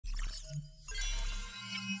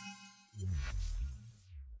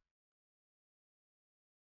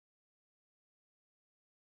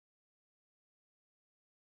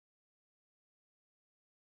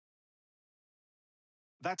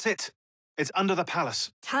That's it. It's under the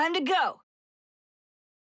palace. Time to go!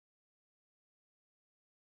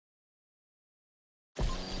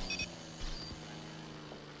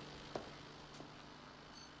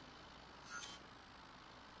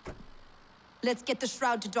 Let's get the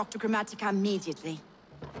shroud to Dr. Grammatica immediately.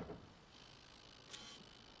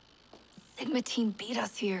 Sigma team beat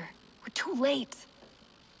us here. We're too late.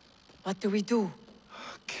 What do we do?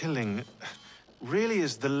 Killing really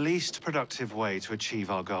is the least productive way to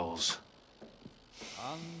achieve our goals.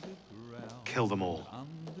 Kill them all.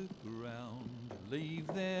 Underground, leave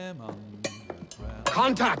them underground.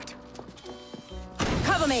 Contact!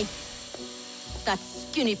 Cover me! That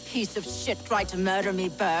skinny piece of shit tried to murder me,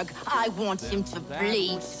 Berg. I want him to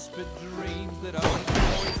bleed. Whispered dreams that only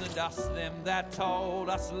poisoned us, them that told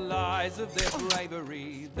us lies of their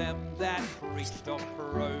bravery, them that preached of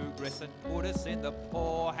progress and put us in the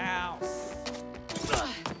poorhouse.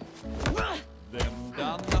 Them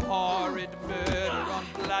done the horrid murder on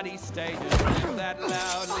bloody stages, them that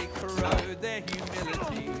loudly corrode their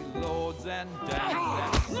humility, lords and dames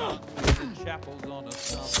that sunk in the chapels on a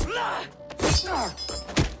Sunday.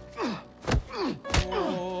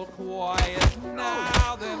 All quiet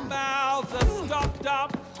now, their mouths are stopped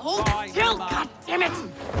up. Hold still, goddammit!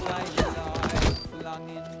 They lie flung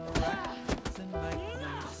in racks and make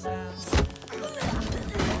no sound.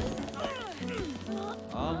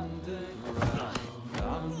 Underground,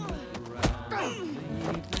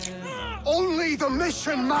 leave them. Only the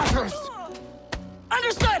mission matters!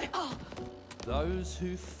 Understood! Those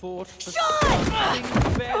who fought for something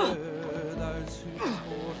better, those who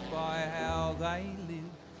taught by how they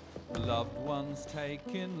live, loved ones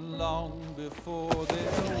taken long before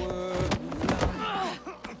their work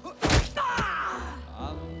was done.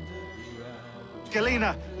 Underground,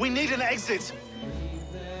 Galena, we need an exit!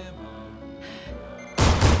 leave them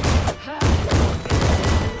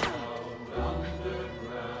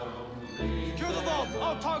Kill the bomb!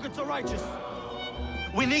 All targets are righteous!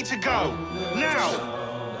 We need to go!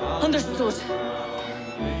 Now! Understood.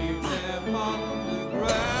 leave them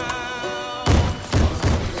underground.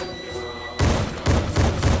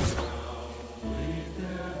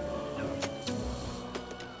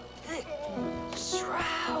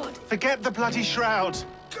 Shroud! Forget the bloody shroud!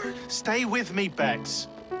 Stay with me, Bex.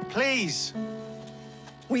 Please!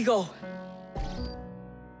 We go.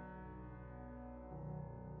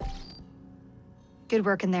 Good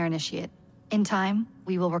work in there, Initiate. In time,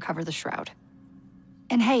 we will recover the shroud.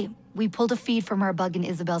 And hey, we pulled a feed from our bug in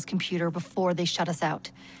Isabel's computer before they shut us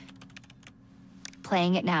out.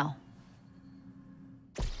 Playing it now.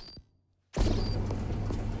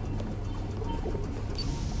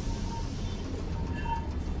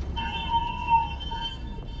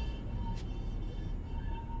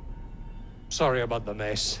 Sorry about the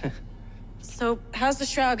mess. So, how's the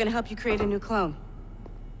shroud gonna help you create a new clone?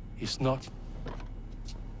 It's not.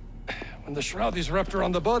 When the shroud is wrapped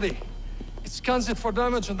around the body, it scans it for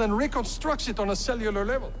damage and then reconstructs it on a cellular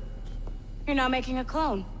level. You're not making a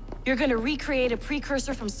clone. You're gonna recreate a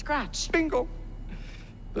precursor from scratch. Bingo!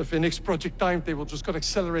 The Phoenix Project timetable just got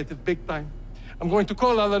accelerated big time. I'm going to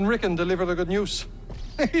call Alan Rick and deliver the good news.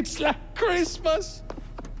 It's like Christmas!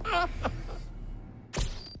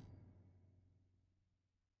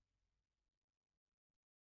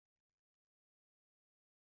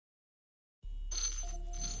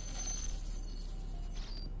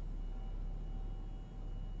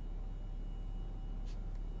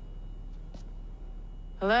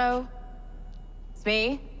 Hello? It's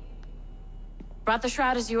me? Brought the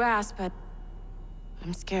shroud as you asked, but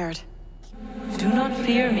I'm scared. Do not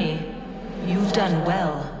fear me. You've done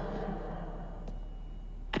well.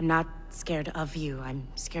 I'm not scared of you. I'm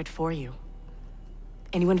scared for you.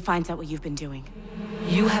 Anyone finds out what you've been doing.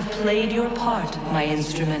 You have played your part, my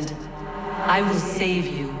instrument. I will save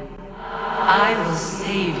you. I will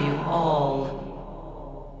save you all.